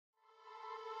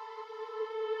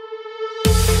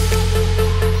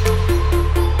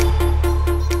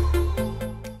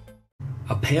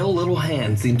pale little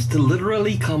hand seems to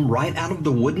literally come right out of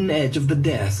the wooden edge of the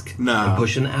desk and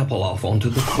push an apple off onto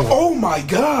the floor. Oh my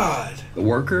God! The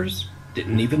workers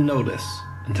didn't even notice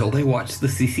until they watched the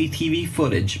CCTV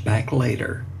footage back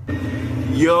later.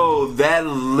 Yo, that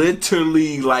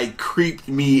literally like creeped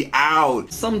me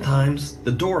out. Sometimes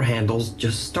the door handles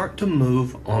just start to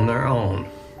move on their own.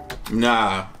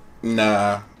 Nah.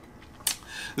 The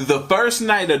first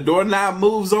night a doorknob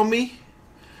moves on me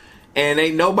and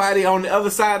ain't nobody on the other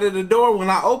side of the door when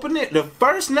I open it, the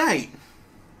first night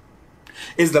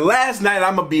is the last night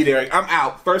I'm gonna be there. I'm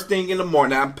out first thing in the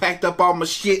morning. I'm packed up all my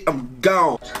shit. I'm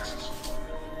gone.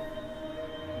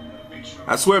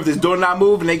 I swear if this doorknob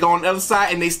move and they go on the other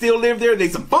side and they still live there, they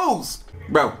some fools.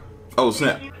 Bro. Oh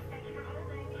snap.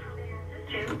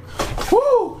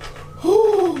 Woo!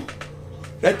 Woo!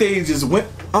 That thing just went.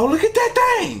 Oh, look at that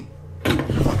thing.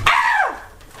 Ah!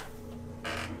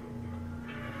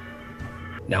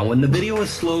 Now when the video is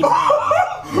slowed down,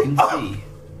 you can see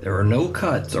there are no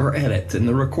cuts or edits in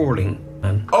the recording.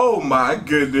 Oh my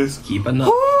goodness. Keep an eye.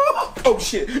 Oh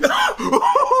shit.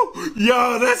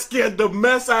 Yo, that scared the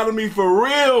mess out of me for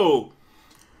real.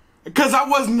 Cause I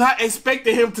was not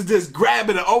expecting him to just grab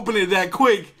it and open it that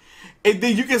quick. And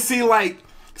then you can see like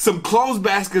some clothes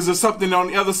baskets or something on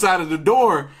the other side of the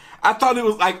door. I thought it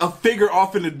was like a figure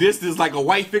off in the distance, like a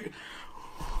white figure.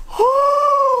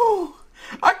 Woo!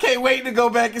 I can't wait to go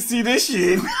back and see this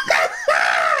shit.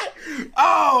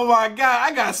 Oh my God,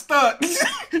 I got stuck.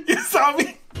 You saw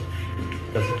me?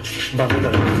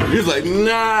 He's like,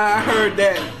 nah, I heard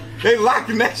that. They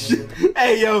locking that shit.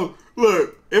 Hey, yo,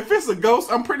 look, if it's a ghost,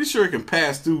 I'm pretty sure it can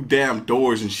pass through damn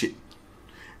doors and shit.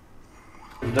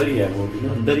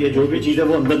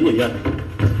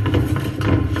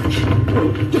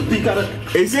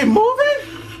 Is it moving?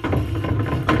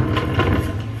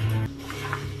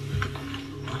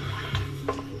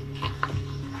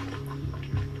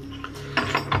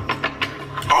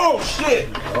 Oh shit!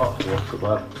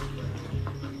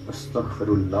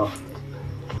 Astaghfirullah.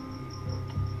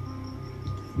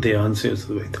 Det anser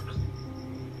så vet jag.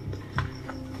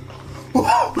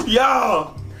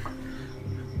 Y'all!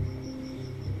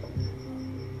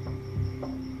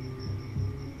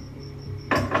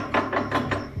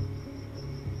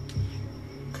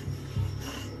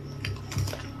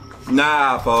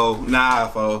 Nah,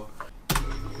 fo.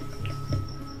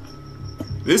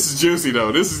 This is juicy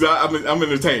though. This is I'm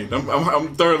entertained.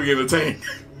 I'm thoroughly entertained.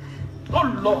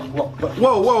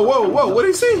 Whoa! What did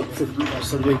he say?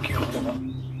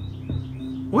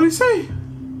 What did he say?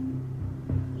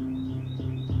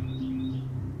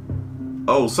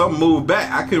 Oh, something moved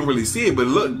back. I couldn't really see it, but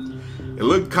it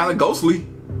looked kind of ghostly.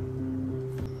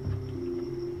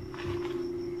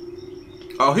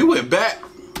 Oh, he went back.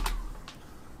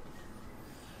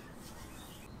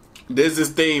 There's this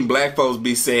thing black folks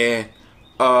be saying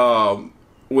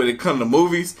when it comes to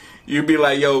movies. You be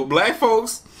like, yo, black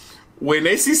folks, when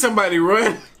they see somebody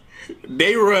run,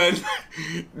 they run.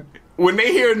 When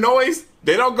they hear a noise,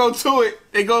 they don't go to it.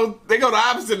 They go the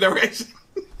opposite direction.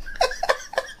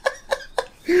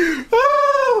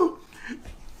 Oh,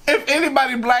 if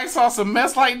anybody black saw some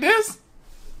mess like this,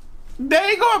 they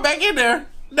ain't going back in there.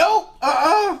 Nope.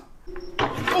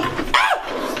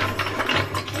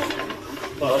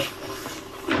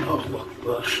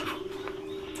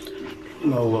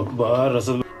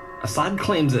 Assad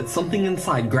claims that something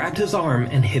inside grabbed his arm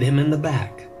and hit him in the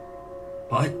back.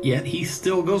 But yet he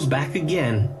still goes back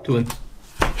again to him.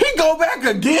 He go back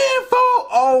again, fool?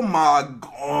 Oh my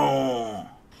God.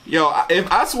 Yo,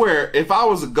 I swear, if I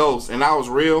was a ghost and I was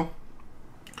real,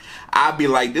 I'd be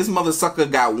like, this mother sucker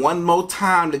got one more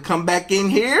time to come back in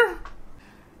here?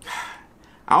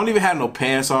 I don't even have no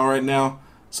pants on right now.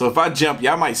 So if I jump,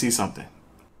 y'all might see something.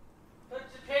 Put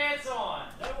your pants on.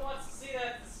 No one wants to see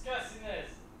that disgustingness.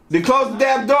 Then close the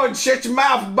damn door and shut your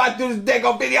mouth about to do this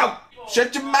daggone video.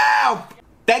 Shut your mouth.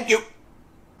 Thank you.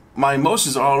 My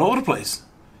emotions are all over the place.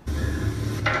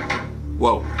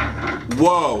 Whoa.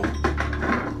 Whoa.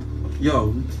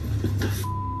 Yo. What the f?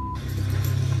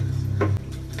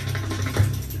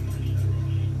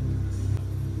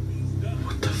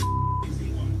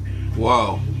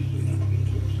 Whoa.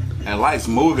 And light's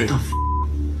moving.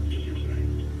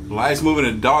 Light's moving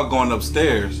and dog going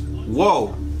upstairs.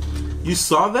 Whoa. You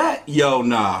saw that? Yo,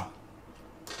 nah.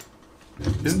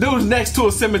 This dude's next to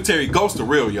a cemetery. Ghost of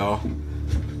real, y'all.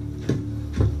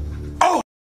 Oh!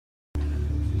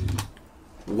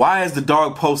 Why is the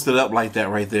dog posted up like that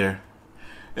right there?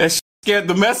 That shit scared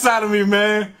the mess out of me,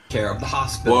 man. Care of the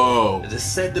hospital. Whoa. It is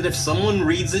said that if someone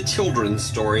reads a children's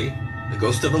story, the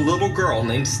ghost of a little girl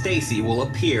named Stacy will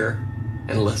appear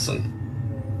and listen.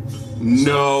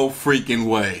 No freaking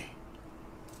way.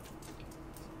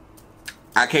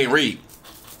 I can't read.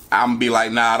 I'm gonna be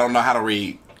like, nah, I don't know how to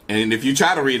read. And if you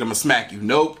try to read, I'm gonna smack you.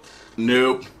 Nope,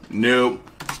 nope, nope.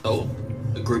 So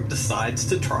the group decides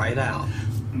to try it out.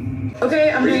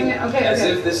 Okay, I'm doing it. Okay, As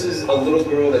if this is a little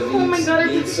girl that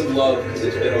needs some love because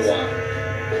it's been a while.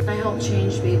 I helped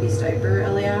change baby's diaper,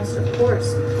 Ellie asked. Of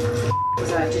course. What was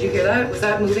that? Did you hear that? Was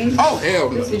that moving? Oh, hell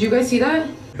no. Did you guys see that?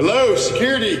 Hello,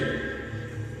 security.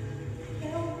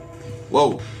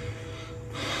 Whoa.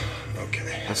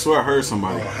 Okay. I swear I heard I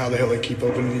somebody. don't know how the hell they keep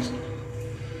opening these.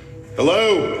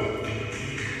 Hello.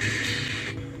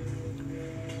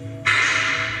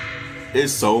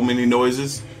 There's so many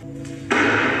noises.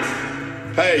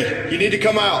 Hey, you need to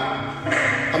come out.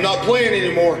 I'm not playing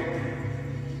anymore.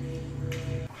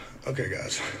 Okay,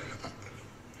 guys.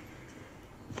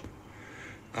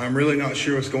 I'm really not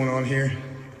sure what's going on here.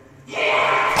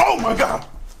 Oh my God.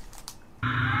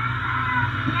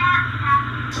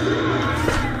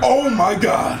 Oh my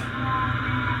God.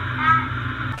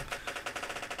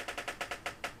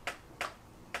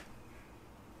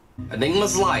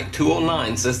 Enigma's Light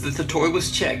 209 says that the toy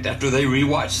was checked after they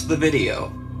rewatched the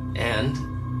video, and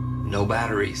no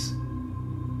batteries.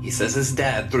 He says his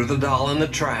dad threw the doll in the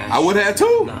trash. I would have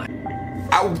too. Nice.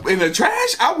 In the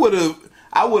trash, I would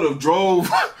have drove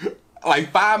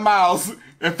like 5 miles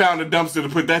and found a dumpster to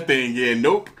put that thing in.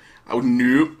 Nope.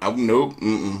 Nope.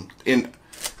 And I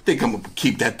think I'm gonna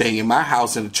keep that thing in my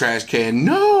house in the trash can.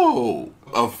 No.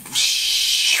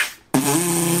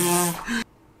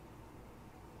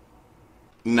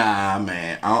 Nah,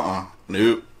 man.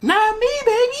 Nope. Not me,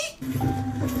 baby.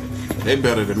 They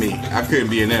better than me. I couldn't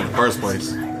be in there in the first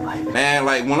place. Man,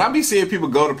 like when I be seeing people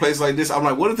go to places like this, I'm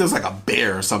like, what if there's like a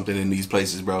bear or something in these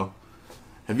places, bro?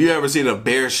 Have you ever seen a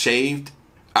bear shaved?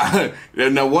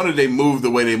 No wonder they move the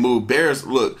way they move. Bears,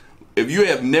 look, if you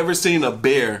have never seen a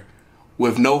bear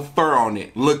with no fur on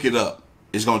it, look it up.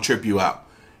 It's gonna trip you out.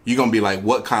 You're gonna be like,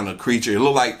 what kind of creature? It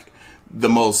look like the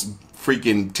most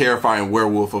freaking terrifying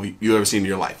werewolf you ever seen in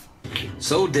your life.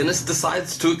 So Dennis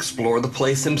decides to explore the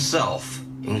place himself,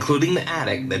 including the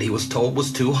attic that he was told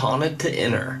was too haunted to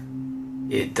enter.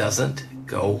 It doesn't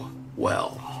go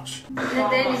well.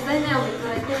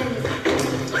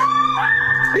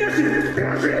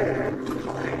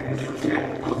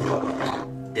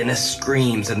 Dennis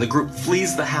screams and the group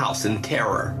flees the house in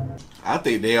terror. I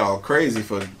think they all crazy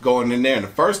for going in there and the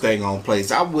first thing on place.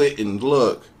 I went and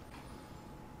looked.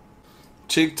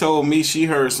 Chick told me she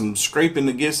heard some scraping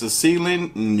against the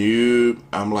ceiling. Nope.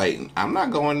 I'm like, I'm not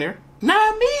going there.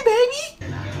 Not me, baby.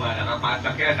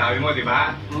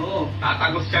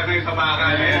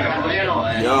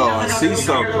 Yo, I see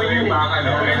something.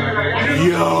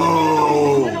 Yo.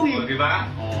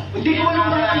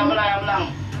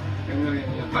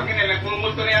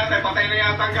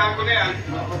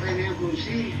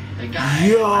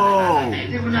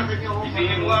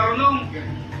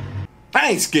 I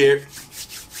ain't scared.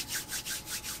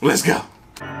 Let's go.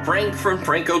 Frank from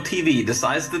Franco TV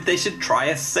decides that they should try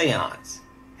a seance.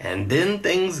 And then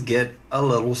things get a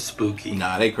little spooky.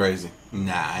 Nah, they crazy.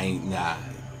 Nah.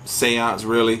 Seance,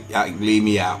 really? Y'all leave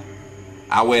me out.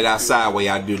 I wait outside while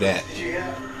y'all do that.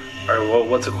 Alright, well,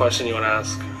 what's a question you want to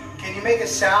ask? Can you make a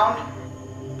sound?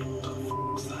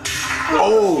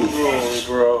 Oh!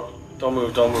 Bro. Don't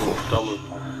move.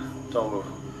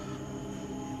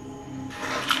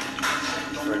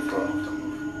 Straight, bro.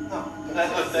 No.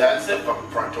 That's the fucking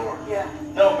front door. Yeah.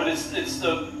 No, but it's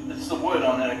the wood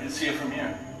on it. I can see it from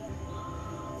here.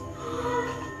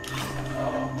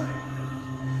 Oh my.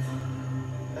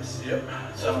 That's yep.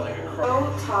 Sounds like a crow. Oh,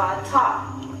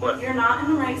 Todd. What? You're not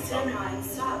in the right state of mind.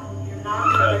 Stop. You're not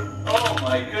in the Oh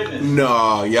my goodness.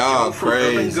 No, y'all From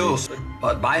Urban crazy. Ghost,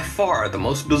 but by far the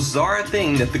most bizarre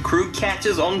thing that the crew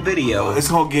catches on video. It's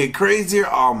gonna get crazier.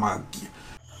 Oh my.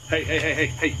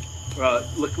 Hey.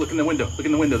 Look in the window. Look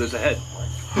in the window. There's a head.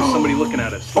 There's somebody looking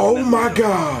at us. Oh my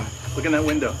God. Look in that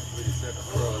window.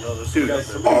 Dude.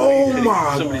 Oh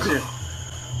my Somebody's here.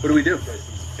 What do we do?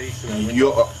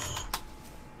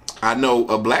 I know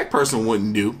a black person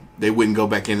wouldn't do. They wouldn't go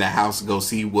back in that house and go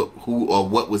see who or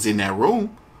what was in that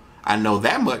room. I know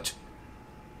that much.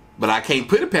 But I can't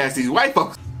put it past these white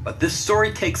folks. But this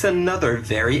story takes another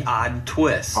very odd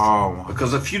twist. Oh.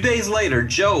 Because a few days later,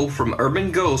 Joe from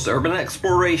Urban Ghost Urban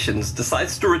Explorations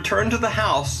decides to return to the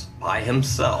house by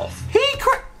himself.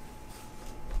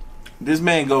 This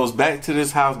man goes back to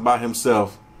this house by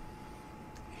himself.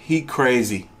 He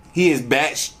crazy. He is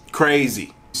batch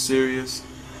crazy. Serious?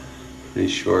 Pretty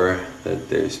sure that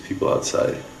there's people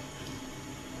outside.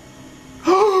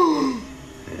 And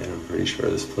I'm pretty sure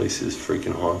this place is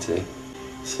freaking haunted.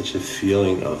 Such a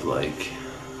feeling of like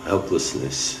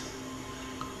helplessness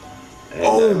And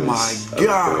oh I was my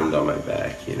God. burned on my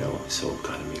back, you know, so it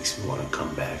kind of makes me want to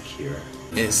come back here.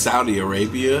 In Saudi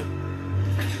Arabia?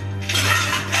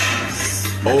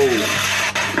 Oh.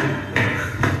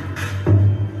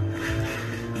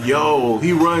 Yo,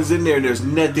 he runs in there and there's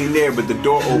nothing there but the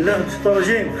door open.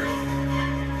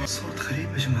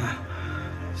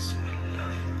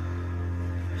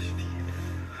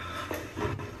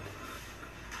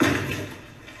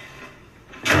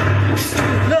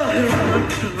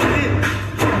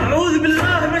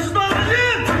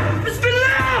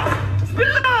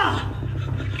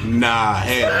 Nah,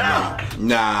 hell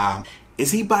no. Nah.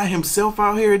 Is he by himself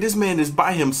out here? This man is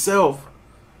by himself.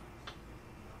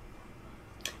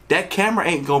 That camera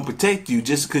ain't gonna protect you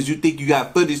just because you think you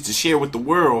got footage to share with the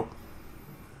world.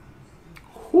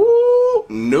 Whoo,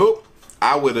 nope.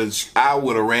 I would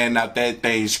have ran out that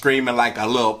thing screaming like a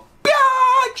little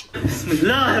bitch.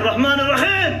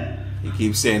 He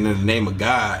keeps saying in the name of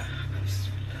God.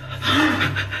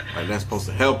 Like that's supposed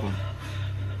to help him.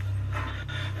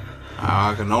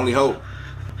 I can only hope.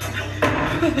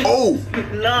 Oh!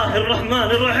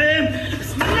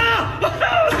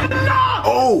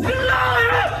 Oh!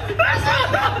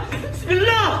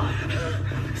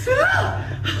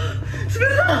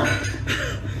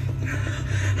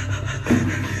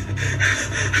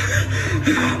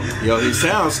 Yo, he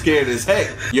sounds scared as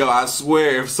heck. Yo, I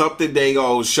swear, if something dang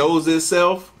old shows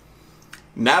itself,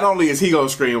 not only is he gonna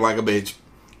scream like a bitch,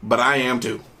 but I am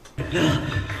too.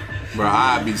 Bro,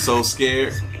 I'd be so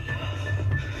scared.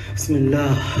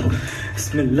 Bismillah.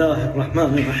 Bismillah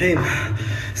ar-Rahman ar-Rahim.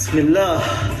 Bismillah.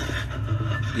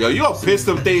 Yo, you gonna piss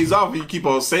them things off if you keep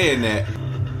on saying that.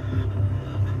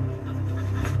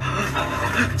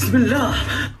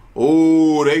 Bismillah.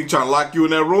 Oh, they trying to lock you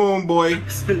in that room, boy.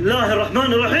 Bismillah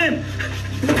ar-Rahman ar-Rahim.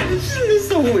 شو اللي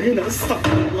يسوي هنا؟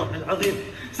 استغفر الله العظيم.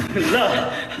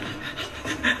 Bismillah.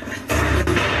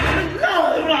 Bismillah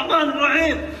ar-Rahman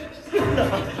ar-Rahim.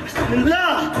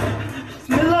 Bismillah.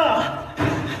 Bismillah.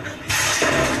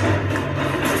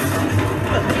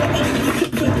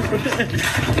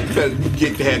 Better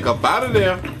get the heck up out of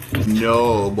there.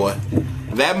 No, boy.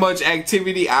 That much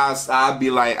activity, I'll be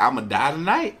like, I'm gonna die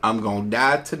tonight. I'm gonna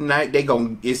die tonight.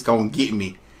 It's gonna get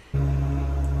me.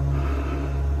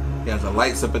 He has the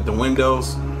lights up at the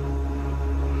windows.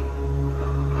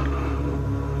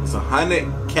 It's a haunted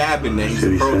cabin that he's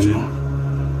approaching.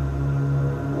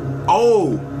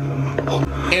 Oh!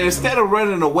 And instead of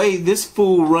running away, this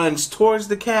fool runs towards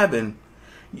the cabin.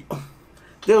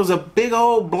 There was a big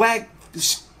old black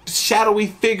shadowy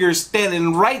figure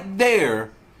standing right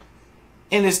there.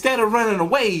 And instead of running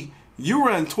away, you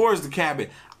run towards the cabin.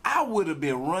 I would have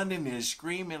been running and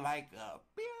screaming like a